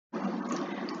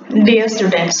Dear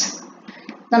students,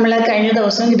 നമ്മൾ കഴിഞ്ഞ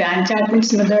ദിവസം ഗ്രാൻഡ്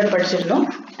ചാപ്റ്റൻസ് മെത്തേഡ് പഠിച്ചിരുന്നു.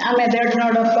 ആ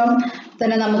മെത്തേഡിനോടൊപ്പം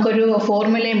തന്നെ നമുക്കൊരു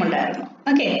ഫോർമുലയും ഉണ്ടായിരുന്നു.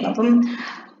 ഓക്കെ, അപ്പം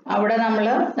അവിടെ നമ്മൾ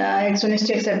X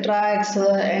etcetera X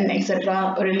N etcetera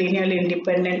ഒരു ലീനിയർലി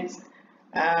ഇൻഡിപെൻഡൻറ്റ്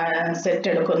സെറ്റ്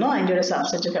എടുക്കുന്നു, അതിൻ്റെ ഒരു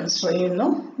സബ്സെറ്റ് കൺസിഡർ ചെയ്യുന്നു.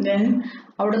 ദെൻ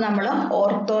അവിടെ നമ്മൾ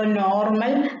ഓർത്തോ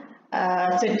നോർമൽ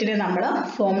സെറ്റിനെ നമ്മൾ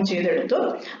ഫോം ചെയ്തെടുത്തു.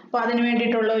 അപ്പോൾ അതിന്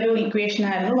വേണ്ടിയിട്ടുള്ള ഒരു ഇക്വേഷൻ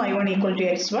ആയിരുന്നു y1 equal to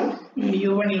x1,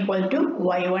 u1 equal to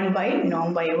y1 by norm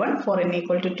y1 for n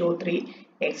equal to 2, 3,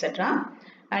 etc.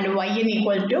 and yn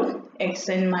equal to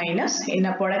xn minus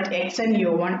inner product xn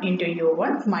u1 into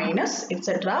u1 minus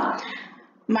etc.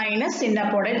 minus inner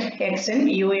product xn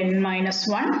un minus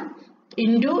 1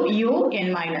 into un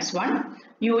minus 1,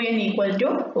 un equal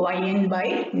to yn by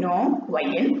norm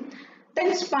yn. Then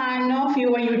span of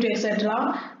u1, u2, etc.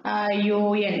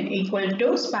 un equal to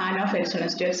span of x1,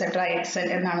 x2, etc. xn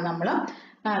എന്നാണ് നമ്മൾ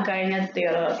കഴിഞ്ഞ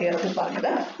തിയറത്തിൽ പറഞ്ഞത്.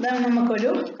 അതാണ്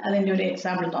നമുക്കൊരു അതിൻ്റെ ഒരു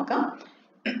example നോക്കാം.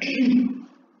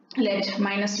 let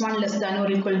 -1 less than or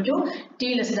equal to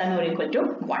t less than or equal to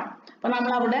 1. അപ്പോൾ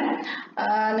നമ്മൾ അവിടെ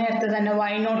നേരത്തെ തന്നെ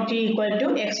y0 t equal to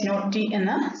x0 t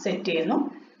എന്ന് സെറ്റ് ചെയ്യുന്നു.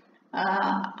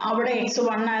 അവിടെ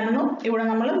x1 ആയിരുന്നു, ഇവിടെ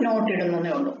നമ്മൾ നോട്ട്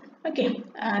ഇടുന്നതേ ഉള്ളൂ. Okay,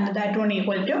 and that one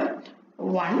equal to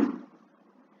 1.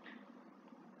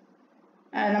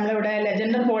 നമ്മളിവിടെ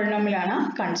ലെജൻഡർ പോളിനോമിയലാണ്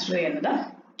കൺസിഡർ ചെയ്യുന്നത്.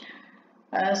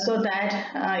 So that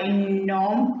in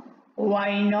Noam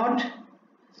y0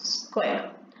 square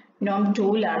Noam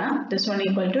 2ലാണ് this one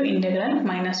equal to integral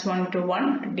 -1 to 1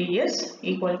 ds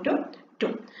equal to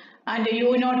 2 and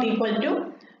u0 equal to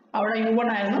അവിടെ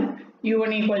u1 ആയിരുന്നു,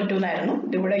 u1 equal to എന്നായിരുന്നു,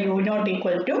 ഇവിടെ u0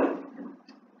 equal to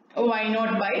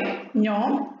y0 by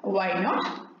norm y0,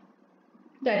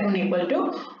 that one equal to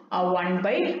 1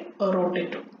 by root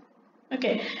 2.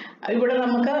 Okay, ഇവിടെ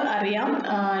നമുക്ക് അറിയാം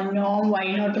norm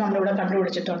y0 നമ്മളിവിടെ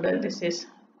കണ്ടുപിടിച്ചിട്ടുണ്ട്, this is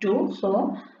 2, so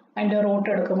അതിൻ്റെ root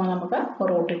എടുക്കുമ്പോൾ നമുക്ക്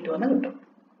root 2 എന്ന് കിട്ടും.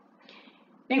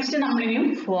 നെക്സ്റ്റ് നമ്മളിനിയും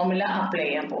ഫോർമുല അപ്ലൈ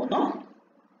ചെയ്യാൻ പോകുന്നു.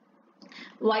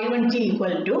 y1t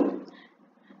equal to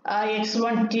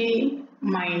x1t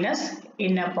minus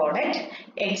inner product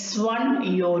x1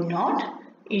 u0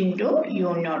 into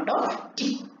u0 of t.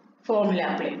 Formula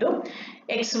apply ചെയ്തു.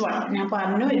 x1 ഞാൻ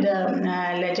പറഞ്ഞു ഇത്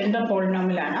ലെജൻഡർ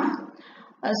പോളിനോമിയലാണ്.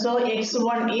 So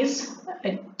x1 is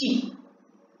t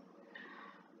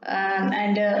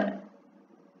and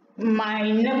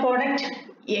inner product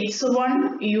x1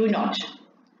 u0.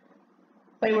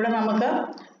 അപ്പോൾ ഇവിടെ നമുക്ക്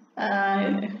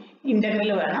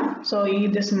ഇൻ്റഗ്രൽ വേണം. സോ ഈ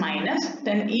ദിസ് മൈനസ്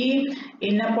ദെൻ ഈ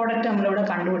ഇന്നർ പ്രോഡക്റ്റ് നമ്മളിവിടെ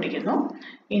കണ്ടുപിടിക്കുന്നു,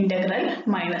 ഇൻ്റഗ്രൽ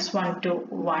 -1 to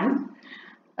 1.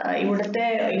 ഇവിടുത്തെ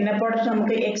ഇന്നർ പ്രോഡക്റ്റ്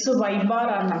നമുക്ക് എക്സ് വൈ ബാർ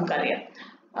ആണ് നമുക്കറിയാം.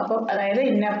 അപ്പം അതായത്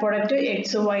ഇന്നർ പ്രോഡക്റ്റ്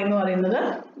എക്സ് വൈ എന്ന് പറയുന്നത്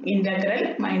integral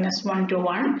 -1 to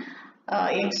 1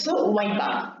 X Y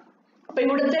bar. അപ്പം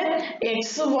ഇവിടുത്തെ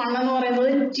x1 എന്ന്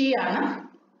പറയുന്നത് t ആണ്.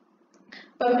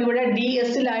 അപ്പം ഇവിടെ ഡി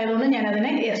എസിലായതുകൊണ്ട് ഞാൻ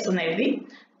അതിനെ എസ് എന്ന് എഴുതി.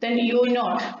 ദെൻ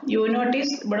u0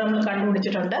 ഈസ് ഇവിടെ നമ്മൾ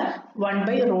കണ്ടുപിടിച്ചിട്ടുണ്ട് 1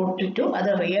 by root 2,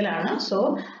 അത് റിയൽ ആണ്. So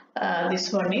this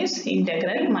one is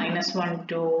integral -1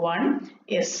 to 1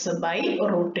 s by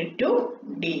root 2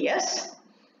 ds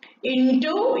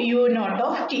into u0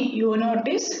 of t. u0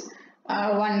 is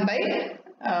 1 by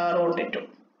root 2.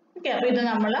 Okay, അപ്പോൾ ഇത്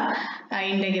നമ്മൾ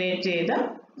ഇൻ്റഗ്രേറ്റ് ചെയ്ത്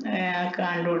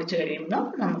കണ്ടുപിടിച്ച് കഴിയുമ്പോൾ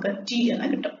നമുക്ക് t എന്ന്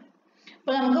കിട്ടും.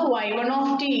 അപ്പോൾ നമുക്ക് y1 of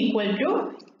t equal to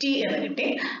t എന്ന് കിട്ടി.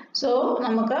 സോ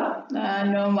നമുക്ക്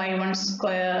y1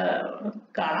 സ്ക്വയർ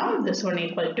കാണാം, this one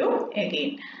equal to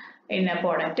again inner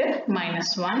product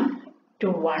 -1 to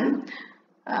 1.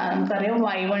 നമുക്കറിയാം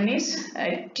y1 is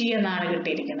t എന്നാണ്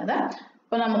കിട്ടിയിരിക്കുന്നത്.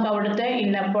 അപ്പോൾ നമുക്ക് അവിടുത്തെ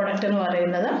ഇന്നർ പ്രോഡക്റ്റ് എന്ന്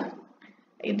പറയുന്നത്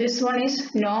this one is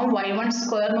norm y1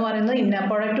 square എന്ന് പറയുന്നത് ഇന്നർ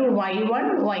പ്രോഡക്റ്റ് y1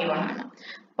 ആണ്.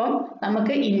 അപ്പം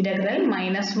നമുക്ക് integral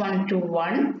 -1 to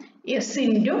 1 s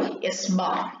into s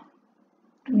bar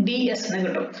ds എന്ന്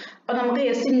കിട്ടും. അപ്പം നമുക്ക്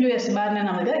s into s ബാറിനെ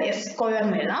നമുക്ക് s സ്ക്വയർ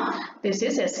എന്ന് എഴുതാം. This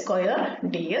is s square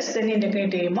ds. Then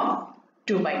integrate ചെയ്യുമ്പോൾ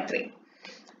 2 by 3.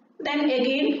 Then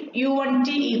again u1t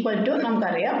equal to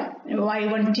നമുക്കറിയാം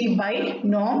y1t by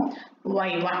norm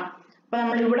y1. അപ്പോൾ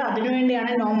നമ്മൾ ഇവിടെ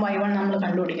അതിനുവേണ്ടിയാണ് norm y1 നമ്മൾ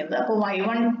കണ്ടുപിടിക്കുന്നത്. അപ്പോൾ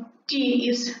y1t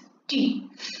is t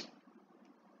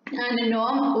and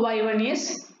norm y1 is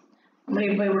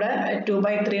നമ്മളിപ്പോൾ ഇവിടെ 2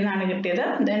 by 3 എന്നാണ് കിട്ടിയത്.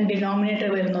 ദെൻ ഡിനോമിനേറ്റർ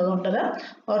വരുന്നത് കൊണ്ടത്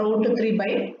root 3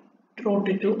 by root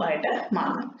 2 ആയിട്ട്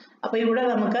മാറുന്നു. അപ്പോൾ ഇവിടെ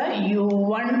നമുക്ക്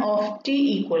u1 of t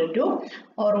equal to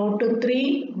root 3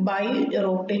 by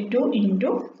root 2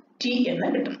 into t എന്ന്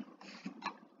കിട്ടും.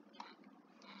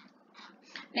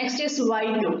 നെക്സ്റ്റ് ഈസ്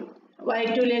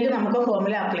y2ലേക്ക് നമുക്ക്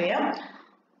ഫോർമുല അപ്ലൈ ചെയ്യാം.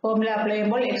 ഫോർമുല അപ്ലൈ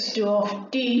ചെയ്യുമ്പോൾ x2 of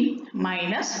t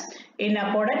minus inner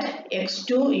product x2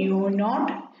 u0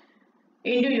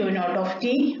 into u naught of t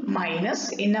minus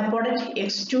inner product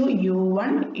x2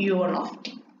 u1 u1 of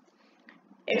t.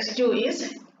 x2 is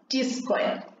t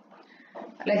square.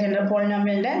 Legendary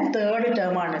polynomial third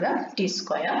term another t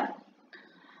square.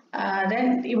 Then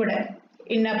ഇവിടെ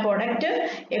inner product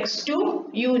x2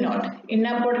 u naught.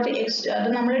 Inner product x അത്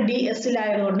നമ്മൾ ds ൽ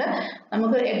ആയതുകൊണ്ട്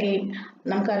നമുക്ക് again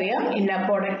നമുക്കറിയാം inner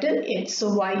product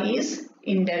xy is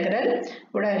integral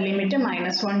ഇവിടെ limit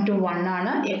 -1 to 1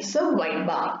 ആണ് x y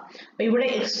bar. അപ്പോൾ ഇവിടെ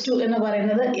x2 എന്ന്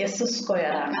പറയുന്നത് s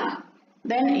സ്ക്വയർ ആണ്.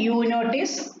 Then u naught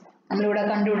is നമ്മൾ ഇവിടെ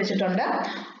കണ്ടുപിടിച്ചിട്ടുണ്ട്.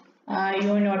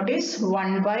 u naught is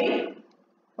 1 by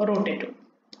root 2.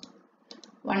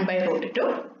 1 by root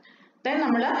 2. Then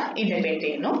നമ്മൾ integrate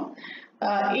ചെയ്യുന്നു.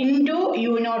 Into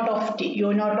u naught of t. u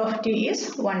naught of t is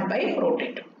 1 by root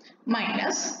 2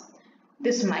 minus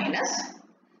this minus.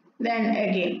 Then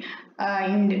again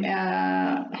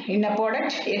inner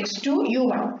product x2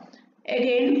 u1.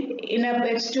 Again inner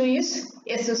x2 is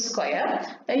s square.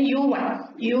 Then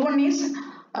u1 is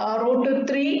root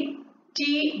 3 t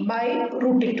by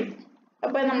root 2.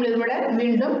 അപ്പോൾ നമ്മൾ ഇവിടെ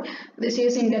വീണ്ടും this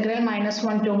is integral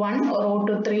 -1 to 1 root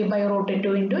 3 by root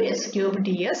 2 into s cube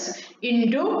ds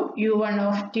into u1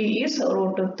 of t is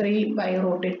root 3 by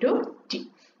root 2 t.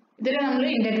 ഇതിനെ നമ്മൾ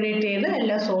integrate ചെയ്ത്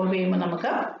എല്ലാം solve ചെയ്യുമ്പോൾ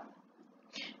നമുക്ക്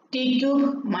t cube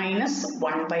minus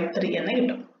 1 by 3 എന്ന്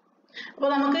കിട്ടും. അപ്പോൾ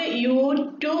നമുക്ക്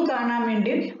u2 കാണാൻ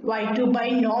വേണ്ടി y2 by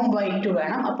norm y2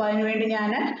 വേണം. അപ്പോൾ അതിനു വേണ്ടി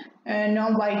ഞാൻ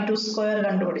norm y2 സ്ക്വയർ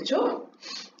കണ്ടുപിടിച്ചു.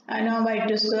 Norm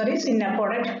y2 square is inner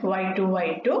product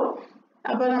y2.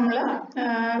 അപ്പോൾ നമ്മൾ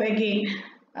again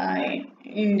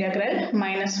integral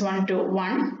 -1 to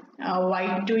 1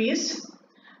 y2 is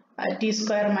t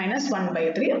square minus 1 by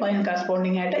 3. അപ്പോൾ അതിന്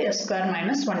corresponding ആയിട്ട് s square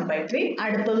minus 1 by 3.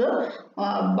 അടുത്തത്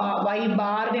y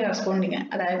ബാറിന് corresponding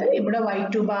അതായത് ഇവിടെ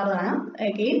y2 ബാർ ആണ്.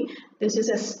 again this is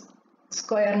s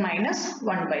square minus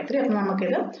 1 by 3. അപ്പോൾ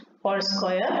നമുക്കിത് whole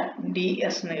square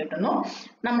ds എന്ന് കിട്ടുന്നു.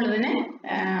 നമ്മൾ ഇതിനെ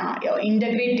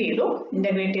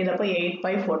ഇന്റഗ്രേറ്റ് ചെയ്തപ്പോൾ 8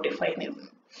 by 45 എന്ന് കിട്ടും.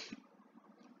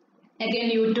 again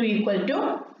u2 equal to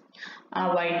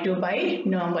y2 by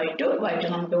norm y2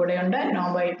 നമുക്ക് ഇവിടെ ഉണ്ട്.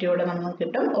 norm y2 ഇവിടെ നമുക്ക്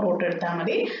കിട്ടും. റൂട്ട് എടുത്താൽ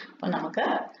മതി. അപ്പോൾ നമുക്ക്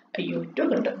u2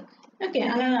 കിട്ടും. ഓക്കെ,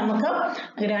 അങ്ങനെ നമുക്ക്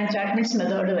ഗ്രാൻഡ് ചാഡ്മിൻസ്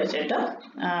മെത്തേഡ് വെച്ചിട്ട്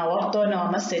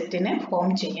ഓർത്തോനോർമൽ സെറ്റിനെ ഫോം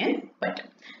ചെയ്യാൻ പറ്റും.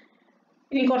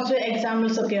 ഇനി കുറച്ച്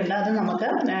എക്സാമ്പിൾസ് ഒക്കെ ഉണ്ട്, അത് നമുക്ക്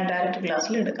ഡയറക്റ്റ്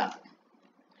ക്ലാസ്സിൽ എടുക്കാം.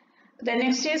 The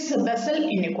next is Bessel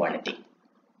inequality.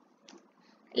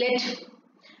 Let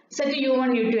set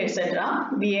u1, u2, etc.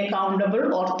 be a countable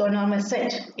orthonormal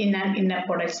set in an inner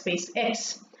product space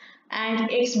X and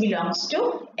X belongs to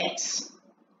X.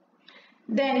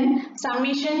 Then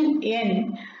summation n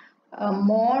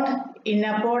mod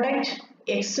inner product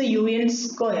x un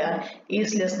square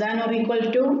is less than or equal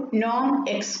to norm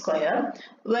x square,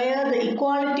 where the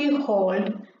equality hold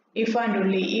if and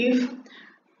only if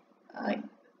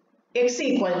x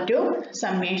equal to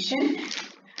summation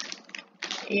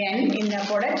n inner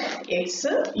product x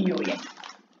un.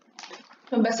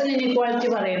 So Bessel inequality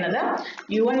പറയുന്നത്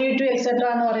u1 u2 etc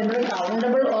എന്ന് പറയുന്നത്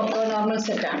countable orthonormal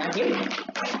set ആണെങ്കിൽ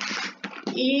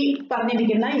ഈ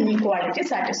പറഞ്ഞിരിക്കുന്ന inequality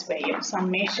satisfy ചെയ്യും.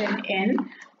 Summation n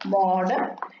mod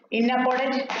inner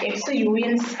product x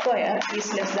un square is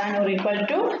less than or equal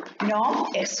to norm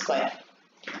x square.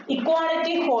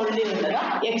 Equality hold ചെയ്യുന്നത്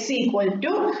x equal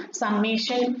to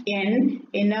summation n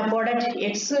inner product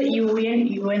x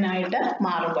un ആയിട്ട്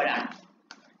മാറുമ്പോഴാണ്.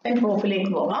 then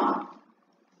പ്രൂഫിലേക്ക് പോകാം.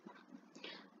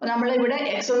 നമ്മളിവിടെ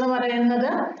x എന്ന്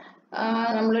പറയുന്നത്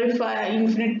നമ്മളൊരു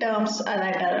infinite terms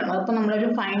അതായിട്ടാണ്. അപ്പോൾ നമ്മളൊരു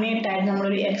finite ആയിട്ട്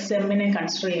നമ്മളൊരു എക്സ് എമ്മിനെ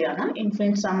കൺസിഡർ ചെയ്യുകയാണ്.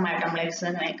 ഇൻഫിനിറ്റ് സം ആയിട്ട് നമ്മൾ എക്സ്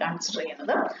എമ്മിനെ കൺസിഡർ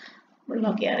ചെയ്യുന്നത്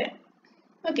നോക്കിയാൽ അറിയാം.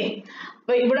 ഓക്കെ,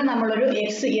 അപ്പോൾ ഇവിടെ നമ്മളൊരു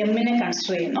എക്സ് എമ്മിനെ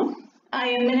കൺസിഡർ ചെയ്യുന്നു. ആ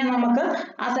എമ്മിനെ നമുക്ക്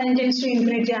ആ സെന്റൻസ്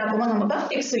ഇൻഫിനിറ്റി ആക്കുമ്പോൾ നമുക്ക്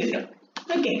എക്സ് കിട്ടും.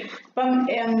 ഓക്കെ, അപ്പം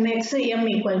X M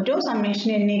equal to summation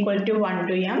N equal to 1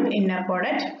 to m inner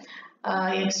product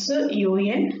X U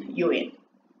N u1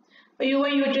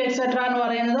 u2 etc എന്ന്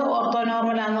പറയുന്നത്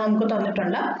ഓർത്തോനോർമൽ ആണെന്ന് നമുക്ക്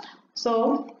തന്നിട്ടുണ്ട്. സോ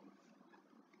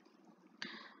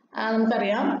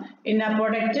നമുക്കറിയാം inner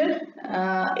product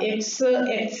x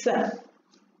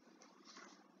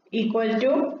equal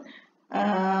to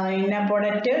inner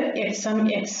product xm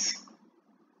x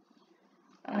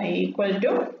equal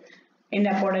to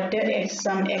inner product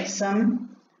xm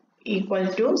equal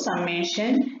to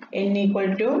summation n equal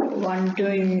to 1 to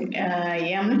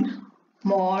m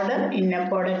mod inner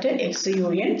product x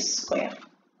un square.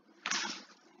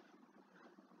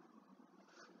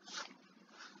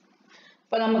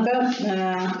 അപ്പോൾ നമുക്ക്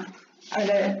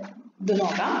അതിന്റെ ഇത്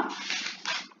നോക്കാം.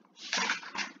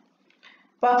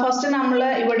 അപ്പോൾ ഫസ്റ്റ് നമ്മൾ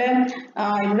ഇവിടെ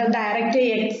direct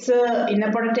X inner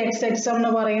product X X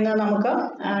എന്ന് പറയുന്നത് നമുക്ക്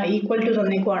ഈക്വൽ ടു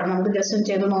തന്നിക്കുവാണ്. നമുക്ക് ജസ്റ്റ്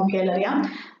ചെയ്ത് നോക്കിയാൽ അറിയാം.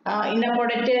 inner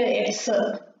product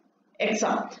x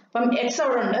ആണ്. അപ്പം x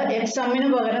അവിടെ ഉണ്ട്. x sumന്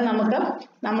പകരം നമുക്ക്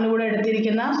നമ്മൾ ഇവിടെ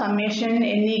എടുത്തിരിക്കുന്ന summation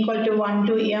n equal to 1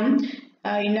 to m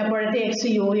inner product x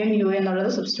un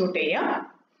എന്നുള്ളത് സബ്സ്റ്റിറ്റ്യൂട്ട് ചെയ്യാം.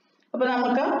 അപ്പോൾ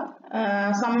നമുക്ക്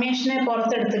സമ്മേഷനെ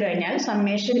പുറത്തെടുത്തു കഴിഞ്ഞാൽ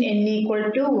summation n equal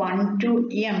to 1 to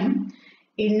m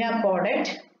inner product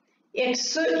x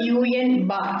un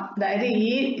bar, അതായത് ഈ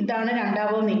ഇതാണ്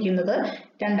രണ്ടാമത് നിൽക്കുന്നത്,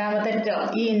 രണ്ടാമത്തെ ടേം,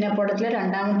 ഈ ഇന്നർ പ്രോഡക്റ്റിലെ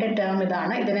രണ്ടാമത്തെ ടേം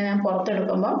ഇതാണ്. ഇതിനെ ഞാൻ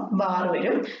പുറത്തെടുക്കുമ്പോൾ ബാർ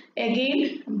വരും. അഗെയിൻ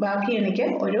ബാക്കി എനിക്ക്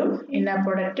ഒരു inner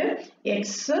product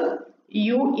X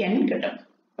U N കിട്ടും.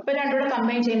 അപ്പോൾ രണ്ടും കൂടെ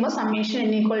കമ്പൈൻ ചെയ്യുമ്പോൾ summation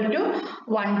n equal to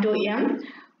 1 to m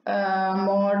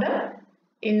mode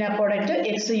inner product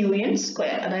X U N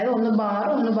square, അതായത് ഒന്ന്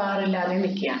ബാർ ഇല്ലാതെ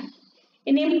നിൽക്കുകയാണ്.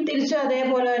 ഇനിയും തിരിച്ചു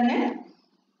അതേപോലെ തന്നെ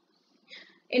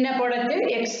ഇന്നർ പ്രോഡക്റ്റ്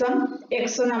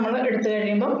എക്സ് നമ്മൾ എടുത്തു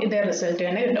കഴിയുമ്പോൾ ഇതേ റിസൾട്ട്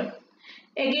തന്നെ കിട്ടും.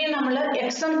 അഗെയിൻ നമ്മൾ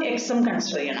എക്സും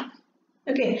കൺസിഡർ ചെയ്യണം.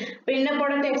 ഓക്കെ, അപ്പോൾ ഇന്നർ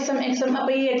പ്രോഡക്റ്റ് എക്സും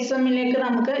അപ്പോൾ ഈ എക്സമിലേക്ക്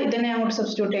നമുക്ക് ഇതിനെ അങ്ങോട്ട്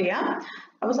സബ്സ്റ്റിറ്റ്യൂട്ട് ചെയ്യാം.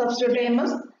 അപ്പോൾ സബ്സ്റ്റിറ്റ്യൂട്ട് ചെയ്യുമ്പോൾ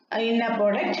inner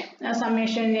product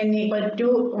summation n equal to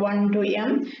 1 to m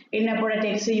inner product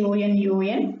x un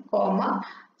comma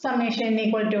summation n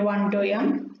equal to 1 to m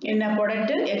inner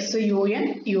product x un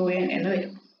എന്ന്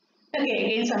വരും. ഓക്കെ,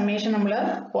 again summation നമ്മൾ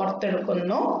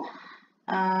പുറത്തെടുക്കുന്നു.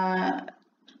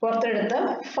 പുറത്തെടുത്ത്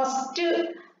ഫസ്റ്റ്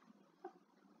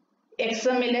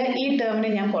എക്സമിലെ ഈ ടേമിനെ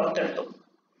ഞാൻ പുറത്തെടുത്തു.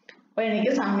 അപ്പോൾ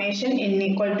എനിക്ക് summation n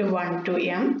equal to 1 to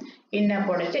m inner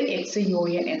product x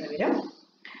un എന്ന് വരും.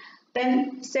 Then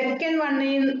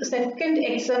second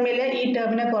എക്സമിലെ ഈ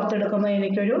ടേമിനെ പുറത്തെടുക്കുമ്പോൾ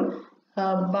എനിക്കൊരു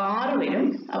ബാർ വരും.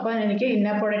 അപ്പോൾ എനിക്ക്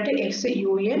inner product X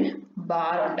U N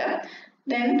bar ഉണ്ട്.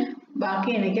 ദെൻ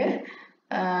ബാക്കി എനിക്ക്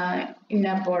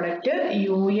ഇന്നർ പ്രോഡക്റ്റ്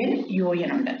യു എൻ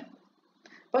ഉണ്ട്.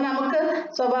 അപ്പോൾ നമുക്ക്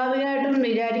സ്വാഭാവികമായിട്ടും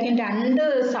വിചാരിക്കും രണ്ട്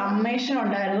സമ്മേഷൻ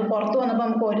ഉണ്ടായിരുന്നു, പുറത്ത് വന്നപ്പോൾ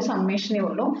നമുക്ക് ഒരു സമ്മേഷനേ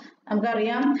ഉള്ളൂ.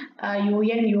 നമുക്കറിയാം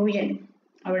യു എൻ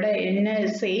അവിടെ n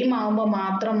സെയിം ആകുമ്പോൾ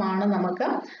മാത്രമാണ് നമുക്ക്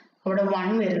അവിടെ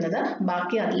 1 വരുന്നത്.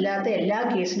 ബാക്കി അല്ലാത്ത എല്ലാ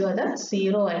കേസിലും അത്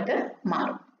 0 ആയിട്ട്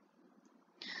മാറും.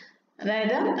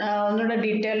 അതായത് ഒന്നുകൂടെ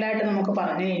ഡീറ്റെയിൽഡ് ആയിട്ട് നമുക്ക്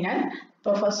പറഞ്ഞു കഴിഞ്ഞാൽ,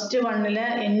 ഇപ്പോൾ ഫസ്റ്റ് വണ്ണില്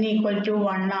n equal to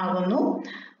 1 ആകുന്നു,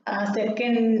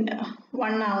 സെക്കൻഡ്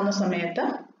 1 ആകുന്ന സമയത്ത്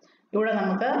ഇവിടെ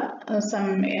നമുക്ക്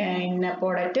inner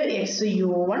product X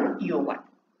you one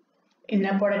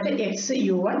inner product X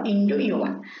you one into you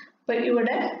one. അപ്പോൾ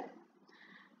ഇവിടെ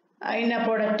inner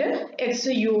product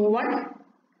X you one.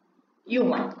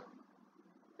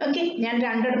 Okay, ഞാൻ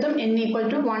രണ്ടിടത്തും n equal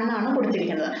to 1 ആണ്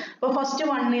കൊടുത്തിരിക്കുന്നത്. അപ്പോൾ ഫസ്റ്റ്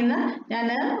വണ്ണിൽ നിന്ന് ഞാൻ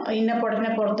inner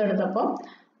പ്രോഡക്റ്റിനെ പുറത്തെടുത്തപ്പോൾ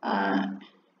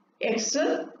X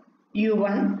you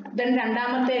one, then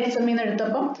രണ്ടാമത്തെ എക്സമിൽ നിന്ന്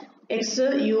എടുത്തപ്പോൾ എക്സ്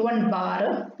യു വൺ ബാർ,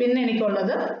 പിന്നെ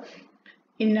എനിക്കുള്ളത്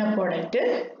ഇന്നർ പ്രോഡക്റ്റ്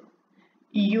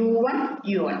യു വൺ.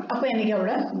 അപ്പോൾ എനിക്ക്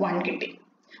അവിടെ 1 കിട്ടി.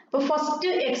 അപ്പോൾ ഫസ്റ്റ്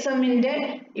എക്സമിൻ്റെ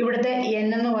ഇവിടുത്തെ n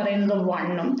എന്ന് പറയുന്നത്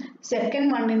 1ഉം സെക്കൻഡ്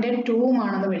വണ്ണിൻ്റെ 2ഉം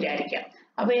ആണെന്ന് വിചാരിക്കാം.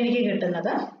 അപ്പോൾ എനിക്ക്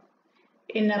കിട്ടുന്നത്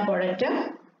inner product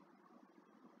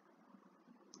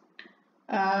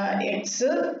x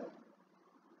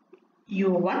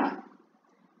u1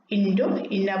 into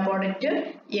inner product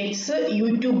x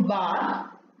u2 bar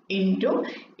into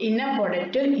inner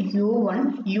product u1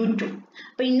 u2.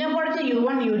 അപ്പോൾ inner product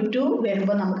u1 u2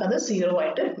 വരുമ്പോൾ നമുക്കത് 0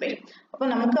 ആയിട്ട് വരും. അപ്പോൾ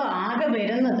നമുക്ക് ആകെ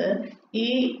വരുന്നത്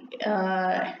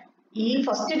ഈ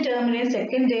ഫസ്റ്റ് ടേമിലെയും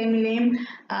സെക്കൻഡ് ടേമിലെയും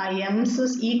എംസ്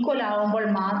ഈക്വൽ ആവുമ്പോൾ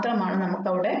മാത്രമാണ്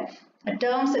നമുക്കവിടെ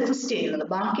ടേംസ് എക്സിസ്റ്റ് ചെയ്യുന്നത്.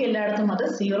 ബാക്കി എല്ലായിടത്തും അത്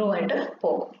 0 ആയിട്ട്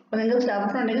പോകും. അപ്പോൾ നിങ്ങൾക്ക്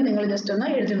ഡൗട്ട് ഉണ്ടെങ്കിൽ നിങ്ങൾ ജസ്റ്റ് ഒന്ന്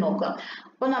എഴുതി നോക്കുക.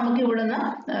 അപ്പോൾ നമുക്ക് ഇവിടുന്ന്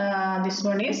this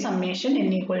one is summation n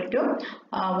equal to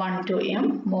 1 to m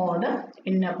mode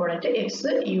inner product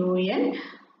X U N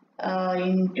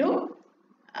into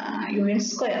U N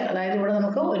square, അതായത് ഇവിടെ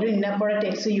നമുക്ക് ഒരു ഇന്നർ പ്രോഡക്റ്റ്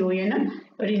എക്സ് യു എനും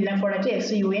ഒരു inner product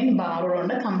X U N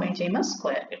ബാറുകൊണ്ട് combine ചെയ്യുമ്പോൾ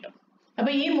സ്ക്വയർ കിട്ടും.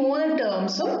 അപ്പോൾ ഈ മൂന്ന്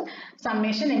ടേംസും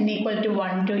summation n equal to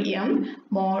 1 to m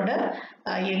mode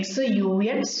X U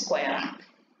N square ആണ്.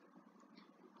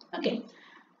 ഓക്കെ,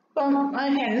 അപ്പം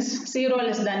hence 0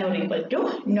 less than or equal to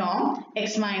Noam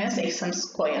X minus X M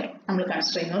square നമ്മൾ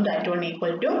consider ചെയ്യുന്നു. That one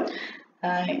equal to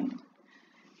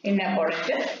inner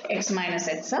product X minus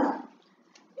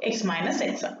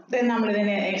X. Then നമ്മൾ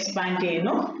ഇതിനെ expand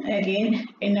ചെയ്യുന്നു. Again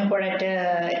inner product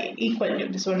equal to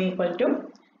this one equal to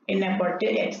inner product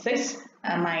xx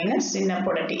minus inner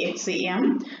product xm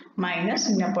minus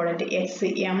inner product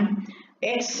xm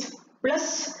x plus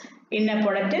inner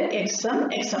product xm.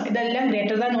 ഇതെല്ലാം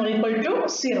greater than or equal to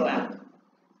 0 ആണ്.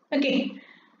 Okay,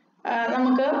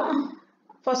 നമുക്ക്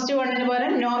first വണ്ണിന്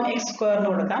പകരം നോം X സ്ക്വയറിന്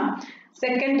കൊടുക്കാം.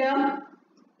 Second term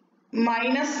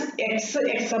minus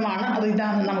X M ആണ്, അത്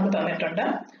ഇതാണ് നമുക്ക് തന്നിട്ടുണ്ട്.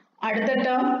 അടുത്ത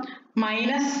term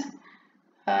minus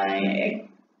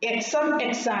X M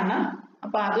X ആണ്,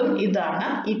 അപ്പോൾ അതും ഇതാണ്,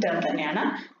 ഈ ടേം തന്നെയാണ്.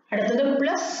 അടുത്തത്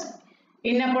പ്ലസ്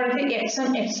inner product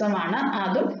x ആണ്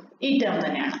അതും ഈ ടേം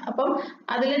തന്നെയാണ്. അപ്പം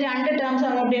അതിൽ രണ്ട് ടേംസ്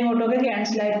അങ്ങോട്ടും ഇങ്ങോട്ടും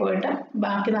ക്യാൻസൽ ആയി പോയിട്ട്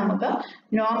ബാക്കി നമുക്ക്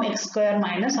norm x square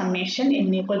minus summation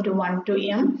n equal to 1 to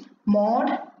m mod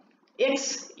x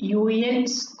un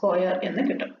square എന്ന്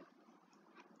കിട്ടും.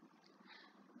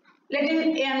 Let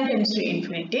m tends to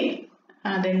infinity,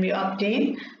 then we obtain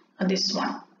this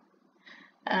one.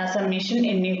 Summation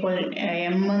n equal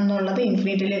m എന്നുള്ളത്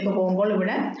ഇൻഫിനിറ്റിയിലേക്ക് പോകുമ്പോൾ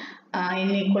ഇവിടെ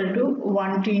n equal to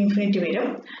 1 to infinity വരും.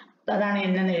 അതാണ്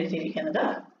n എന്ന് എഴുതിയിരിക്കുന്നത്.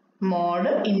 Mod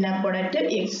inner product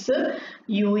x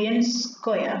un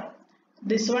square.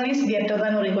 This one is greater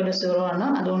than or equal to 0 ആണ്.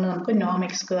 അതുകൊണ്ട് നമുക്ക് norm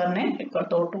x square നെ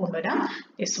ഇപ്പുറത്തോട്ട് കൊണ്ടുവരാം.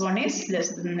 This one is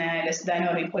less than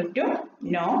or equal to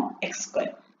norm x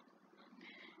square.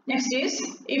 Next is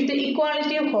if the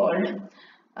equality hold,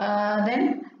 then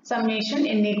summation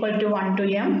n equal to 1 to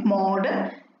m mod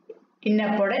inner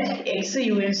product x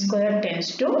un square tends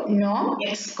to norm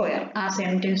x square as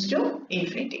m tends to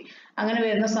infinity. അങ്ങനെ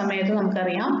വരുന്ന സമയത്ത്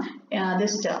നമുക്കറിയാം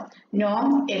this term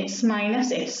norm x minus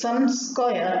xm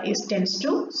square is tends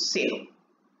to 0.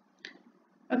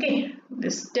 Okay,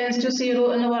 this tends to 0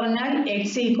 എന്ന് പറഞ്ഞാൽ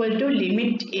x equal to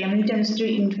limit m tends to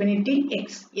infinity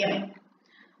xm.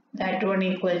 That one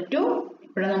equal to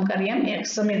ഇവിടെ നമുക്കറിയാം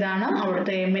xm ഇതാണ്,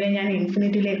 അവിടുത്തെ m നെ ഞാൻ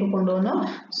ഇൻഫിനിറ്റിയിലേക്ക് കൊണ്ടുവന്നു.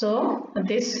 So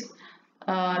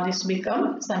this become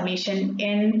summation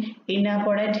n inner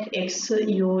product x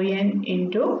un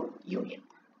into un.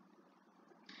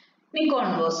 ഇനി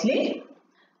conversely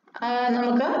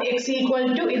നമുക്ക് x equal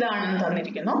to ഇതാണെന്ന്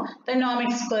തന്നിരിക്കുന്നു. Then norm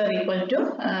x square equal to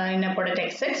inner product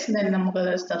xx. Then നമുക്ക്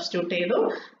സബ്സ്റ്റിറ്റ്യൂട്ട് ചെയ്തു.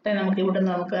 Then നമുക്ക് ഇവിടെ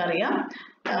നമുക്ക് അറിയാം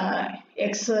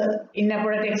x inner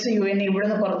product x un ഇവിടെ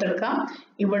നിന്ന് പുറത്തെടുക്കാം.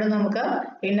 ഇവിടെ നമുക്ക്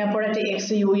inner product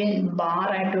x un bar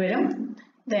ആയിട്ട് വരും.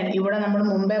 Then ഇവിടെ നമ്മൾ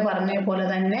മുമ്പേ പറഞ്ഞ പോലെ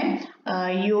തന്നെ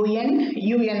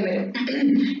un വരും.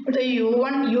 ഇവിടെ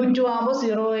u1 u2 ആവുമ്പോൾ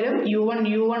 0 വരും,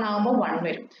 u1 ആവുമ്പോൾ 1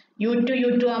 വരും,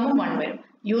 u2 ആവുമ്പോൾ 1 വരും,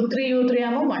 u3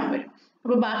 ആവുമ്പോൾ 1 വരും.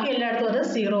 അപ്പോൾ ബാക്കി എല്ലായിടത്തും അത്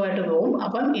 0 ആയിട്ട് പോകും.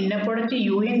 അപ്പം inner product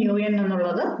un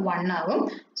എന്നുള്ളത് 1 ആവും.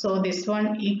 So this one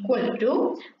equal to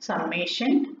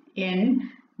summation n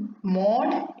mod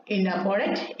inner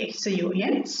product x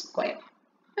un square.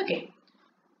 Okay,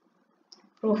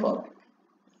 proof of